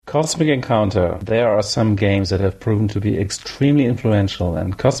Cosmic Encounter. There are some games that have proven to be extremely influential,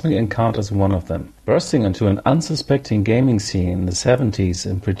 and Cosmic Encounter is one of them. Bursting into an unsuspecting gaming scene in the 70s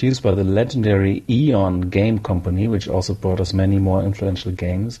and produced by the legendary Eon Game Company, which also brought us many more influential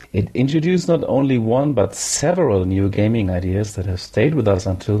games, it introduced not only one but several new gaming ideas that have stayed with us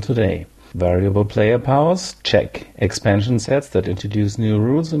until today. Variable player powers? Check. Expansion sets that introduce new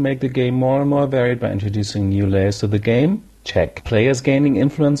rules and make the game more and more varied by introducing new layers to the game? Check. Players gaining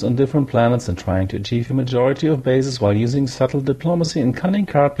influence on different planets and trying to achieve a majority of bases while using subtle diplomacy and cunning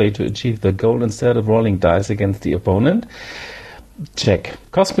card play to achieve their goal instead of rolling dice against the opponent? Check.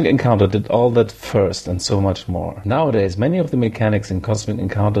 Cosmic Encounter did all that first and so much more. Nowadays, many of the mechanics in Cosmic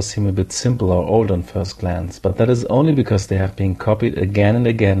Encounter seem a bit simple or old on first glance, but that is only because they have been copied again and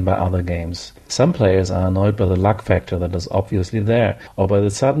again by other games. Some players are annoyed by the luck factor that is obviously there, or by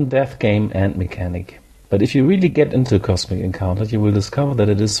the sudden death game and mechanic. But if you really get into Cosmic Encounter, you will discover that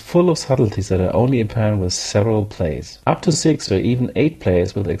it is full of subtleties that are only apparent with several plays. Up to 6 or even 8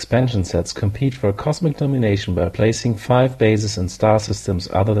 players with expansion sets compete for a cosmic domination by placing 5 bases in star systems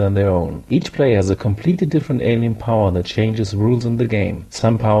other than their own. Each player has a completely different alien power that changes rules in the game.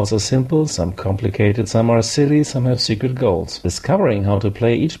 Some powers are simple, some complicated, some are silly, some have secret goals. Discovering how to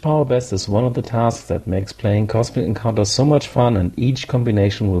play each power best is one of the tasks that makes playing Cosmic Encounter so much fun, and each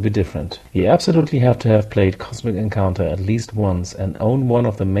combination will be different. You absolutely have to have played Cosmic Encounter at least once and own one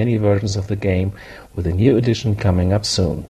of the many versions of the game, with a new edition coming up soon.